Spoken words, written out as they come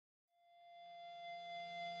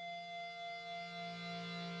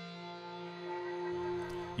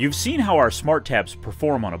You've seen how our smart tabs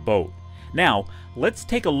perform on a boat. Now, let's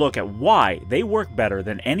take a look at why they work better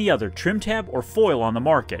than any other trim tab or foil on the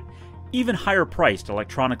market, even higher priced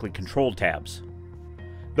electronically controlled tabs.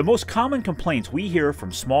 The most common complaints we hear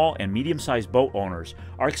from small and medium-sized boat owners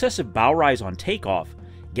are excessive bow rise on takeoff,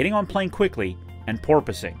 getting on plane quickly, and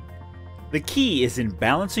porpoising. The key is in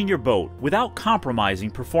balancing your boat without compromising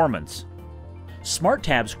performance. Smart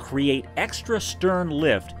tabs create extra stern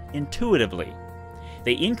lift intuitively.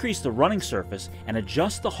 They increase the running surface and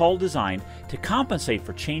adjust the hull design to compensate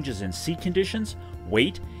for changes in sea conditions,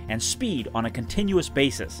 weight, and speed on a continuous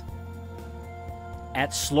basis.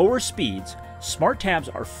 At slower speeds, smart tabs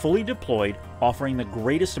are fully deployed, offering the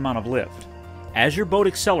greatest amount of lift. As your boat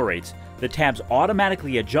accelerates, the tabs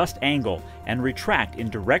automatically adjust angle and retract in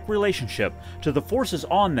direct relationship to the forces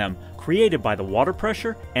on them created by the water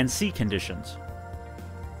pressure and sea conditions.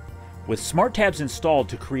 With smart tabs installed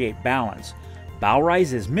to create balance, bow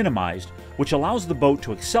rise is minimized, which allows the boat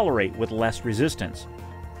to accelerate with less resistance.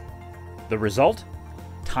 The result?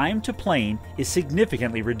 Time to plane is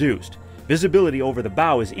significantly reduced, visibility over the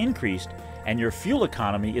bow is increased, and your fuel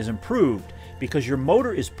economy is improved because your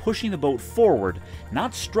motor is pushing the boat forward,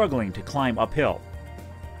 not struggling to climb uphill.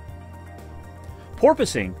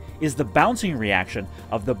 Porpoising is the bouncing reaction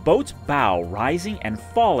of the boat's bow rising and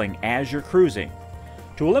falling as you're cruising.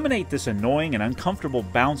 To eliminate this annoying and uncomfortable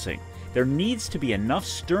bouncing, there needs to be enough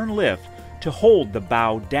stern lift to hold the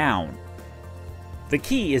bow down. The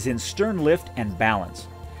key is in stern lift and balance.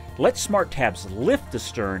 Let smart tabs lift the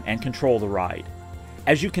stern and control the ride.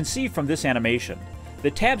 As you can see from this animation,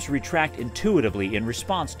 the tabs retract intuitively in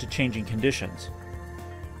response to changing conditions.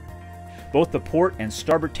 Both the port and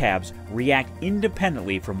starboard tabs react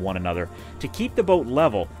independently from one another to keep the boat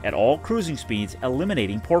level at all cruising speeds,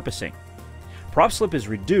 eliminating porpoising. Prop slip is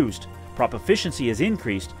reduced, prop efficiency is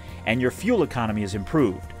increased, and your fuel economy is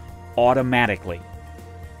improved automatically.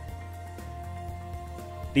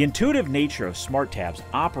 The intuitive nature of smart tabs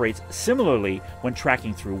operates similarly when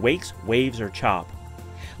tracking through wakes, waves, or chop.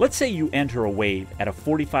 Let's say you enter a wave at a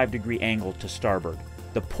 45-degree angle to starboard.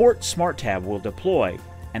 The port smart tab will deploy,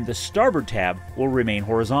 and the starboard tab will remain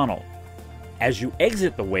horizontal. As you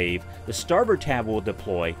exit the wave, the starboard tab will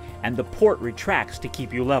deploy, and the port retracts to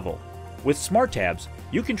keep you level. With smart tabs,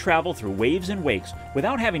 you can travel through waves and wakes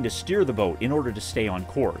without having to steer the boat in order to stay on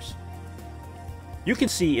course. You can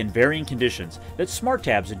see in varying conditions that smart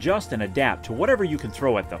tabs adjust and adapt to whatever you can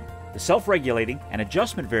throw at them. The self-regulating and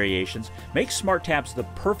adjustment variations make smart tabs the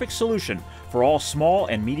perfect solution for all small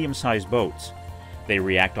and medium-sized boats. They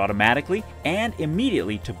react automatically and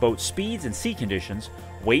immediately to boat speeds and sea conditions,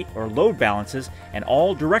 weight or load balances, and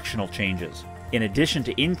all directional changes. In addition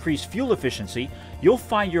to increased fuel efficiency, you'll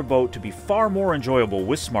find your boat to be far more enjoyable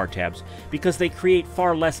with smart tabs because they create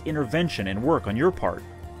far less intervention and work on your part.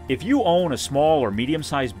 If you own a small or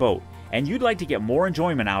medium-sized boat and you'd like to get more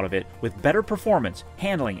enjoyment out of it with better performance,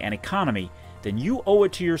 handling, and economy, then you owe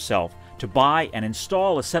it to yourself to buy and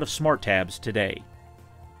install a set of smart tabs today.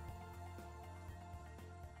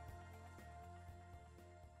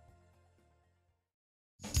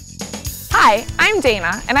 Hi, I'm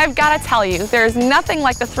Dana, and I've got to tell you, there's nothing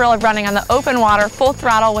like the thrill of running on the open water full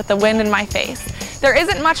throttle with the wind in my face. There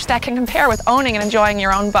isn't much that can compare with owning and enjoying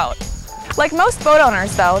your own boat. Like most boat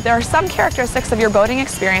owners, though, there are some characteristics of your boating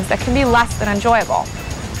experience that can be less than enjoyable.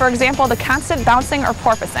 For example, the constant bouncing or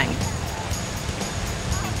porpoising,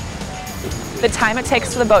 the time it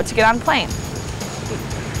takes for the boat to get on plane,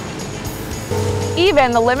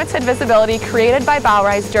 even the limited visibility created by bow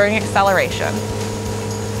rise during acceleration.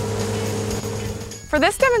 For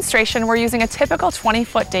this demonstration, we're using a typical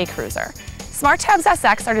 20-foot day cruiser. Smart Tabs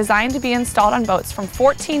SX are designed to be installed on boats from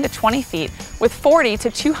 14 to 20 feet with 40 to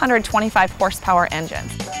 225 horsepower engines.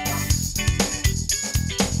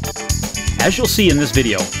 As you'll see in this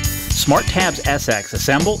video, Smart Tabs SX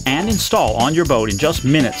assemble and install on your boat in just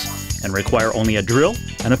minutes and require only a drill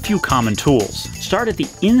and a few common tools. Start at the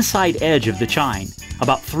inside edge of the chine,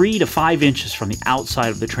 about 3 to 5 inches from the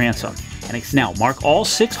outside of the transom. And now mark all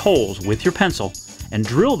 6 holes with your pencil and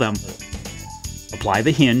drill them. Apply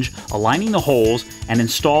the hinge, aligning the holes, and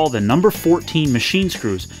install the number 14 machine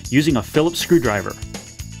screws using a Phillips screwdriver.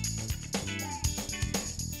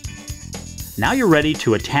 Now you're ready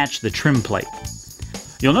to attach the trim plate.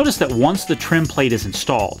 You'll notice that once the trim plate is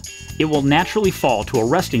installed, it will naturally fall to a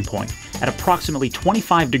resting point at approximately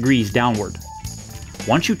 25 degrees downward.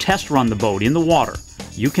 Once you test run the boat in the water,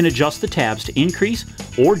 you can adjust the tabs to increase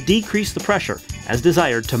or decrease the pressure as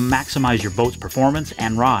desired to maximize your boat's performance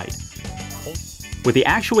and ride. With the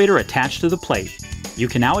actuator attached to the plate, you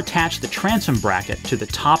can now attach the transom bracket to the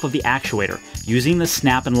top of the actuator using the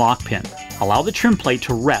snap and lock pin. Allow the trim plate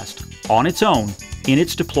to rest on its own in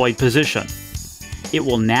its deployed position. It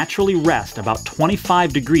will naturally rest about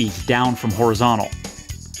 25 degrees down from horizontal.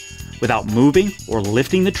 Without moving or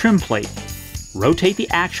lifting the trim plate, rotate the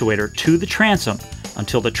actuator to the transom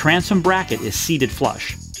until the transom bracket is seated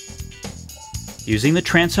flush. Using the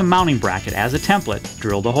transom mounting bracket as a template,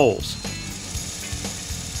 drill the holes.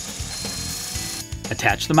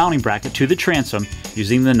 Attach the mounting bracket to the transom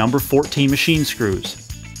using the number 14 machine screws.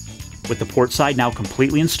 With the port side now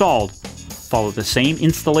completely installed, follow the same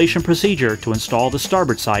installation procedure to install the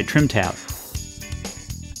starboard side trim tab.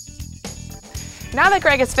 Now that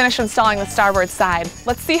Greg has finished installing the starboard side,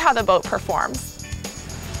 let's see how the boat performs.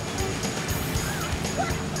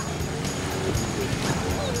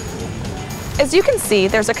 As you can see,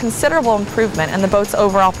 there's a considerable improvement in the boat's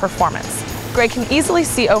overall performance. Greg can easily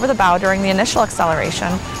see over the bow during the initial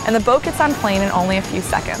acceleration, and the boat gets on plane in only a few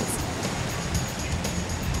seconds.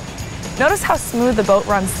 Notice how smooth the boat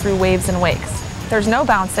runs through waves and wakes. There's no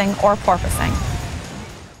bouncing or porpoising.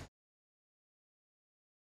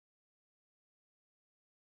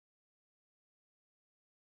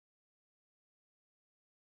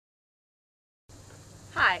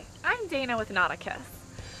 Hi, I'm Dana with Nauticus.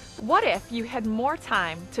 What if you had more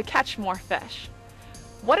time to catch more fish?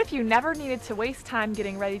 What if you never needed to waste time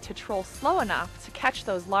getting ready to troll slow enough to catch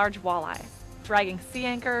those large walleyes, dragging sea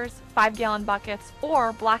anchors, 5-gallon buckets,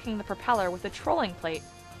 or blocking the propeller with a trolling plate?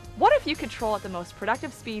 What if you could troll at the most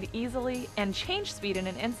productive speed easily and change speed in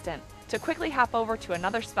an instant to quickly hop over to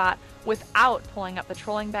another spot without pulling up the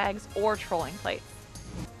trolling bags or trolling plates?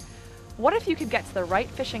 What if you could get to the right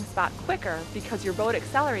fishing spot quicker because your boat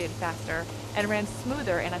accelerated faster and ran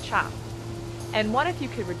smoother in a chop? And what if you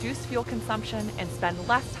could reduce fuel consumption and spend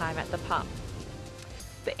less time at the pump?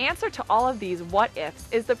 The answer to all of these what-ifs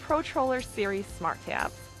is the ProTroller Series Smart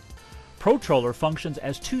Tabs. ProTroller functions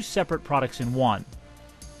as two separate products in one.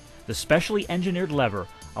 The specially engineered lever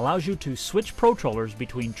allows you to switch ProTrollers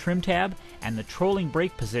between trim tab and the trolling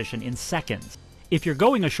brake position in seconds. If you're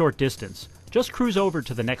going a short distance, just cruise over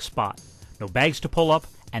to the next spot. No bags to pull up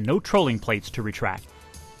and no trolling plates to retract.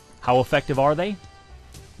 How effective are they?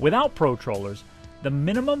 Without ProTrollers, the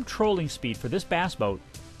minimum trolling speed for this bass boat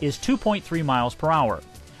is 2.3 miles per hour,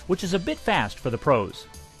 which is a bit fast for the pros.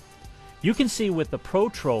 You can see with the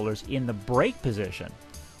ProTrollers in the brake position,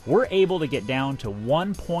 we're able to get down to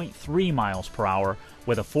 1.3 miles per hour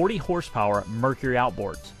with a 40 horsepower Mercury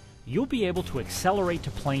outboards. You'll be able to accelerate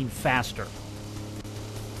to plane faster.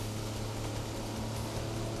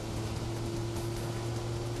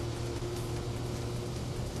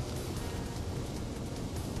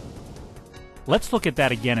 Let's look at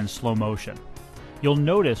that again in slow motion. You'll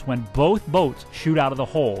notice when both boats shoot out of the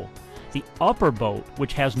hole, the upper boat,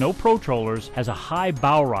 which has no ProTrollers, has a high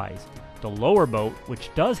bow rise. The lower boat,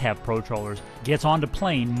 which does have ProTrollers, gets onto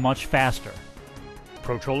plane much faster.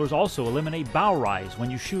 ProTrollers also eliminate bow rise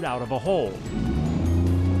when you shoot out of a hole.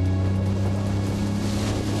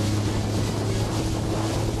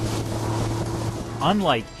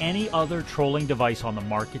 Unlike any other trolling device on the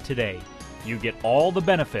market today, you get all the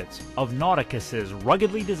benefits of Nauticus's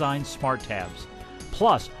ruggedly designed smart tabs,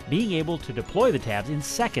 plus being able to deploy the tabs in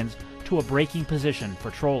seconds to a braking position for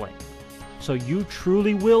trolling. So you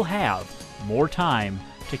truly will have more time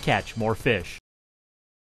to catch more fish.